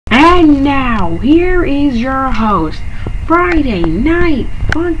And now, here is your host, Friday Night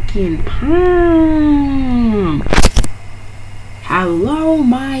Funkin' Pump. Hello,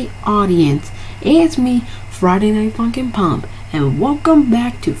 my audience. It's me, Friday Night Funkin' Pump, and welcome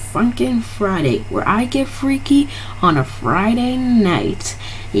back to Funkin' Friday, where I get freaky on a Friday night.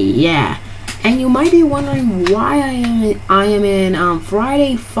 Yeah. And you might be wondering why I am in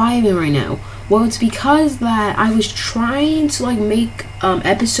Friday 5 right now. Well, it's because that I was trying to make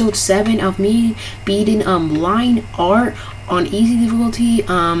episode 7 of me beating line art on easy difficulty,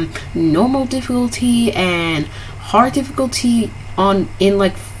 normal difficulty, and hard difficulty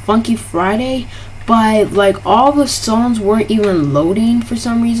in Funky Friday, but all the songs weren't even loading for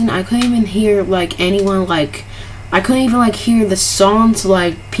some reason. I couldn't even hear anyone I couldn't even hear the songs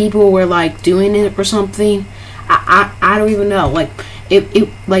people were doing it or something. I don't even know.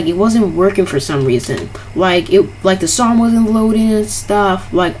 It wasn't working for some reason. The song wasn't loading and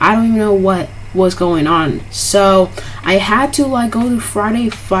stuff. I don't even know what was going on. So I had to go to Friday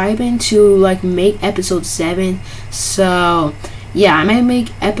 5 and to make episode 7. So yeah, I might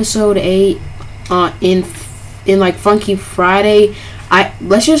make episode 8 in Funky Friday.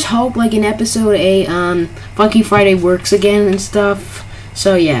 Let's just hope in episode 8 Funky Friday works again and stuff.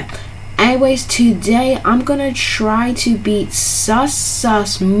 So yeah. Anyways, today I'm gonna try to beat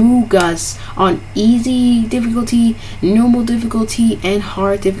Sus-Moogus on easy difficulty, normal difficulty, and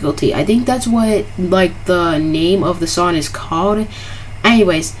hard difficulty. I think that's what the name of the song is called.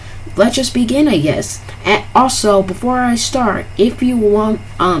 Anyways, let's just begin, I guess. And also, before I start, if you want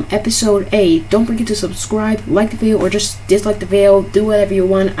episode 8, don't forget to subscribe, like the video, or just dislike the video. Do whatever you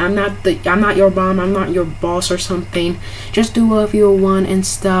want. I'm not your mom, I'm not your boss or something. Just do whatever you want and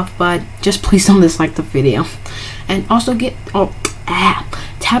stuff, but just please don't dislike the video. And also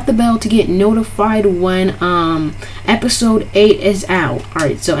tap the bell to get notified when episode 8 is out.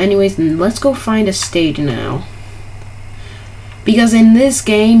 Alright, so anyways, let's go find a stage now. Because in this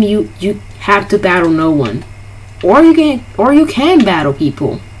game you have to battle no one, or you can battle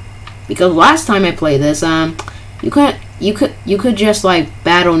people. Because last time I played this, you could just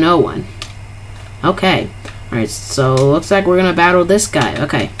battle no one. Okay, all right. So looks like we're gonna battle this guy.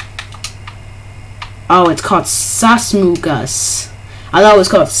 Okay. Oh, it's called Sus-Moogus. I thought it was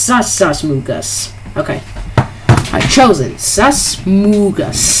called Sus-Moogus. Okay. I've chosen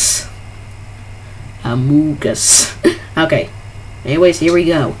Sus-Moogus. Moogus. Okay. Anyways, here we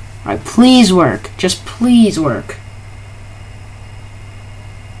go. Alright, please work. Just please work.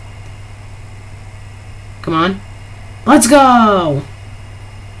 Come on. Let's go!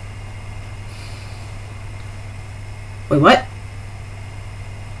 Wait, what?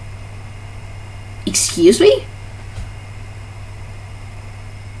 Excuse me?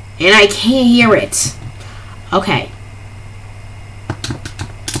 And I can't hear it. Okay.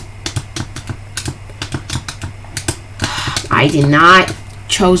 I did not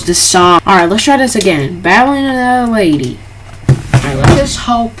chose this song. Alright, let's try this again. Battling another lady. Alright, let's just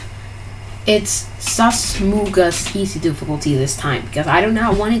hope it's Sus-Moogus easy difficulty this time, because I do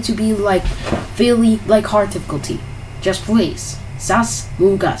not want it to be really hard difficulty. Just please.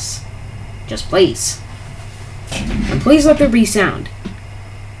 Sus-Moogus. Just please. And please let there be sound.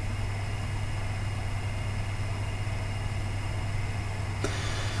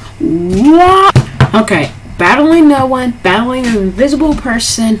 What? Okay. Battling no one, battling an invisible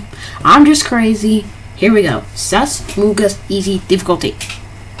person. I'm just crazy. Here we go. Sus-Moogus easy difficulty.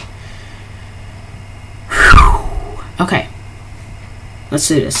 Whew. Okay. Let's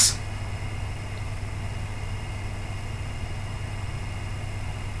do this.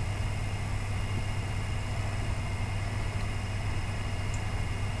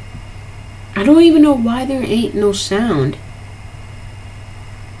 I don't even know why there ain't no sound.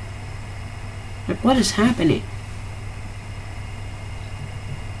 What is happening?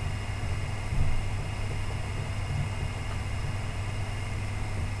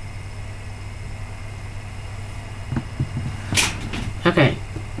 Okay.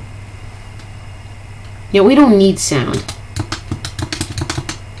 Yeah, we don't need sound.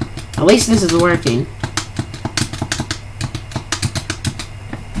 At least this is working.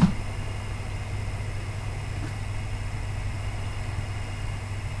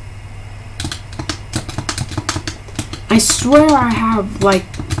 I swear I have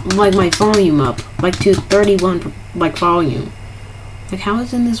my volume up to 31 volume. How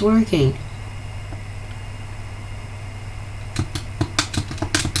isn't this working?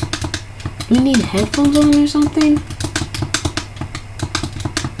 Do we need headphones on or something?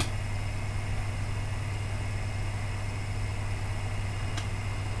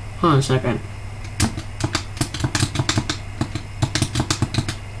 Hold on a second.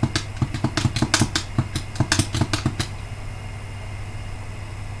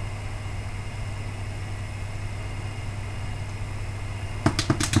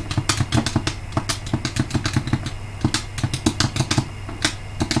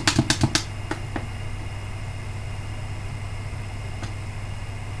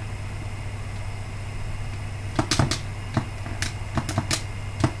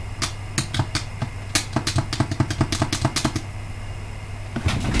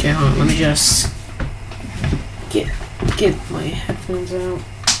 Okay, hold on. Let me just get my headphones out.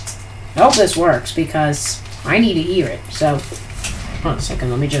 I hope this works because I need to hear it. So, hold on a second.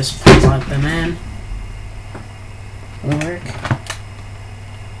 Let me just plug them in. Will it work?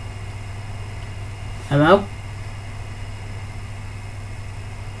 Hello?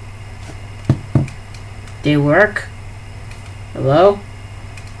 They work? Hello?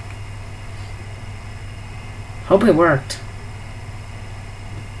 Hope it worked.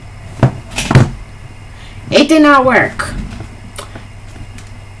 It did not work.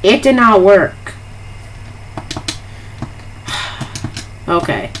 It did not work.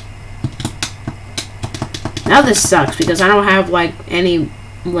 Okay. Now this sucks because I don't have like any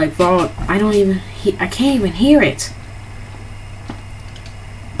like volume. I can't even hear it.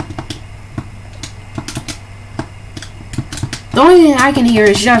 The only thing I can hear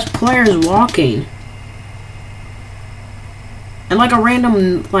is just players walking. And like a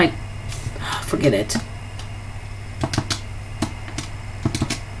random, like, forget it.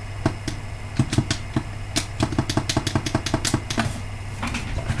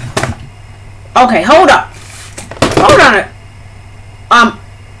 Okay, hold up. Hold on it.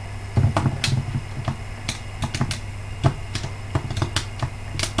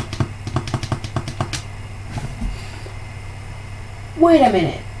 Wait a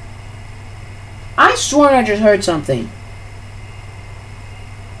minute. I swear I just heard something.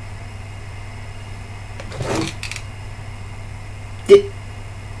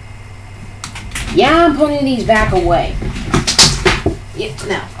 Yeah, I'm putting these back away. Yeah,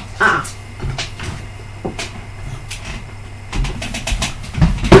 no.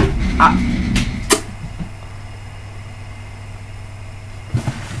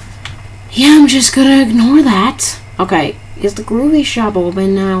 Yeah, I'm just gonna ignore that. Okay, is the groovy shop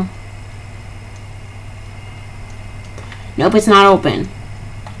open now? Nope, it's not open.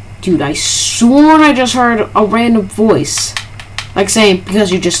 Dude, I sworn I just heard a random voice. Like saying,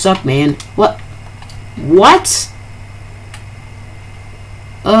 because you just suck, man. What? What?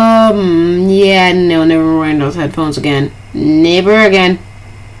 Yeah, no, never mind those headphones again. Never again.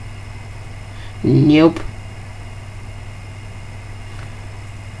 Nope.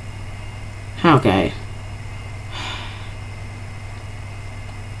 Okay.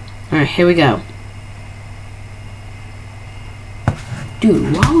 Alright, here we go.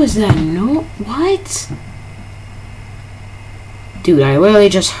 Dude, what was that note? What? Dude, I literally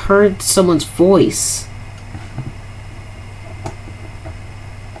just heard someone's voice.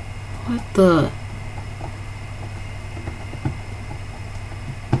 What the?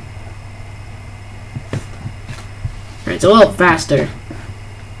 Alright, it's a little faster.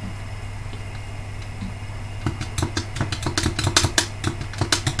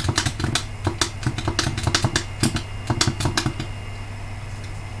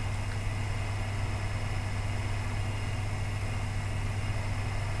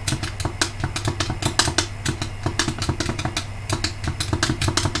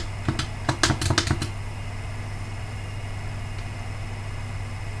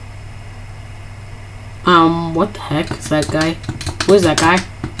 What the heck is that guy? Who is that guy?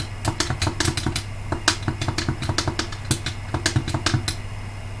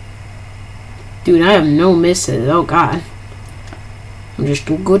 Dude, I have no misses. Oh god. I'm just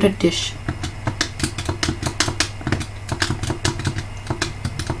too good at this.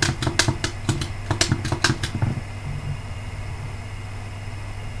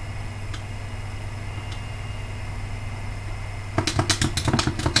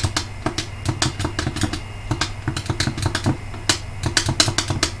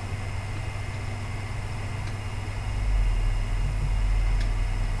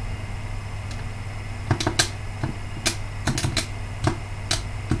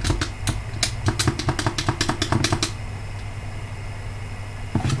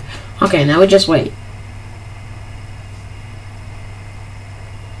 Okay, now we just wait.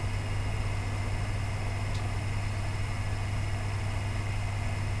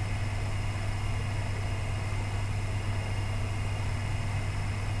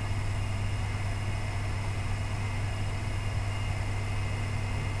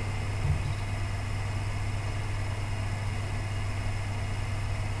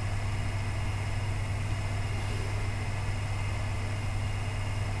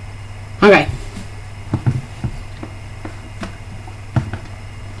 Okay.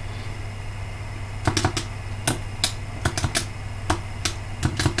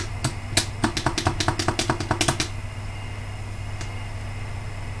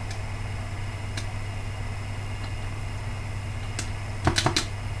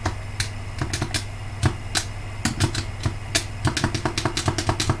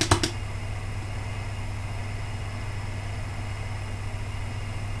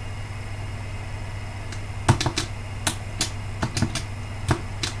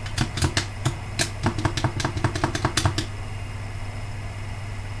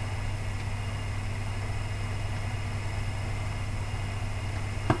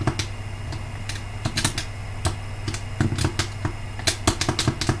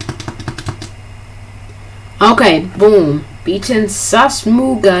 Okay, boom. Beaten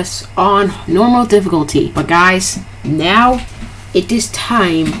Sus-Moogus on normal difficulty. But guys, now it is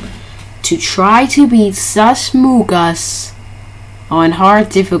time to try to beat Sus-Moogus on hard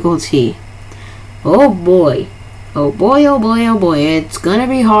difficulty. Oh boy. Oh boy, oh boy, oh boy. It's gonna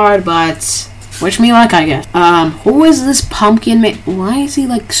be hard, but wish me luck, I guess. Who is this pumpkin man? Why is he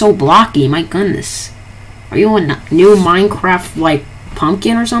like so blocky? My goodness. Are you a new Minecraft like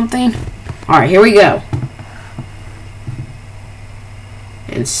pumpkin or something? Alright, here we go.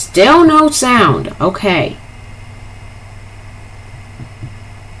 And still no sound. Okay.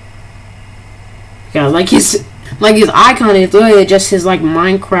 Yeah, like his icon is literally just his like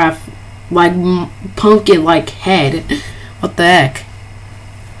Minecraft like pumpkin like head. What the heck?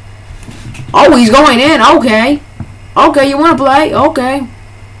 Oh, he's going in. Okay. Okay, you want to play? Okay.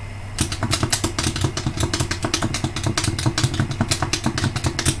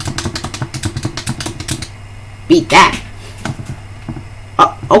 Beat that.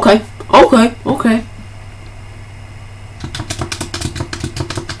 Okay. Okay. Okay.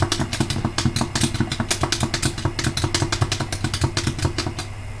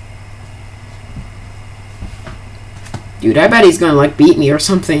 Dude, I bet he's gonna like beat me or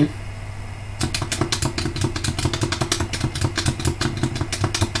something.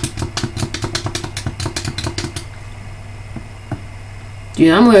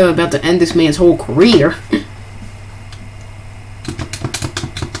 Dude, I'm literally about to end this man's whole career.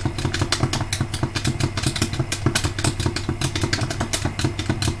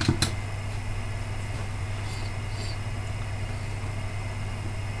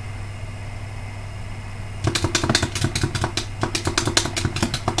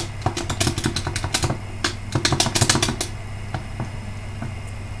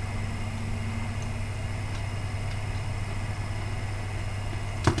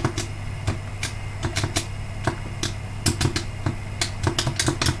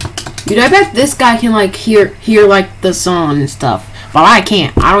 Dude, I bet this guy can like hear like the song and stuff, but I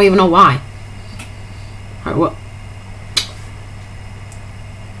can't. I don't even know why. Alright, what?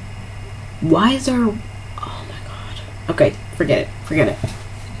 Why is there? Oh my god. Okay, forget it. Forget it.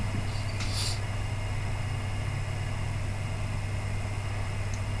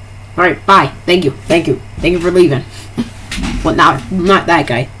 Alright, bye. Thank you. Thank you. Thank you for leaving. Well, not that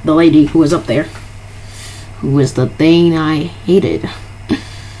guy. The lady who was up there. Who was the thing I hated.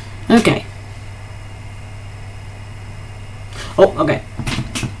 Okay. Oh, okay.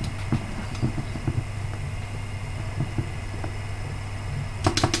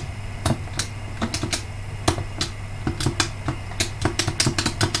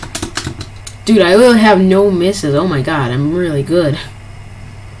 Dude, I really have no misses. Oh my god, I'm really good.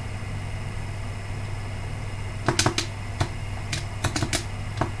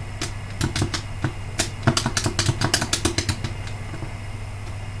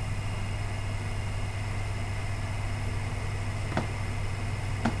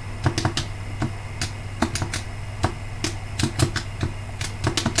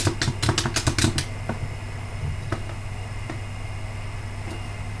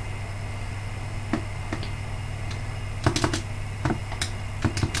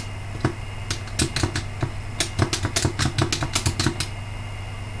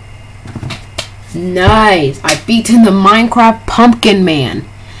 Nice! I beaten the Minecraft Pumpkin Man.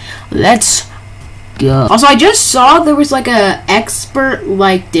 Let's go. Also, I just saw there was like a expert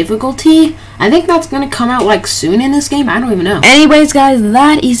like difficulty. I think that's gonna come out like soon in this game. I don't even know. Anyways, guys,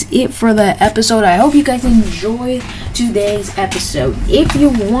 that is it for the episode. I hope you guys enjoyed today's episode. If you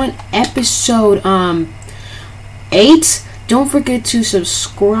want episode 8, don't forget to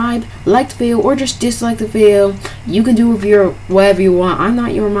subscribe, like the video, or just dislike the video. You can do whatever you want. I'm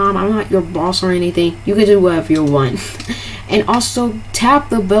not your mom. I'm not your boss or anything. You can do whatever you want. And also, tap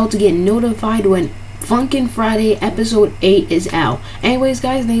the bell to get notified when Funkin' Friday episode 8 is out. Anyways,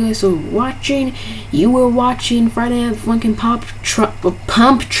 guys, thank you guys for watching. You were watching Friday Night Funkin'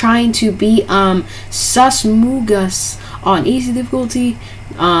 Pump trying to beat Sus-Moogus on easy difficulty,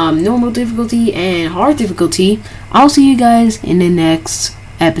 normal difficulty, and hard difficulty. I'll see you guys in the next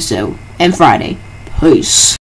episode and Friday. Peace.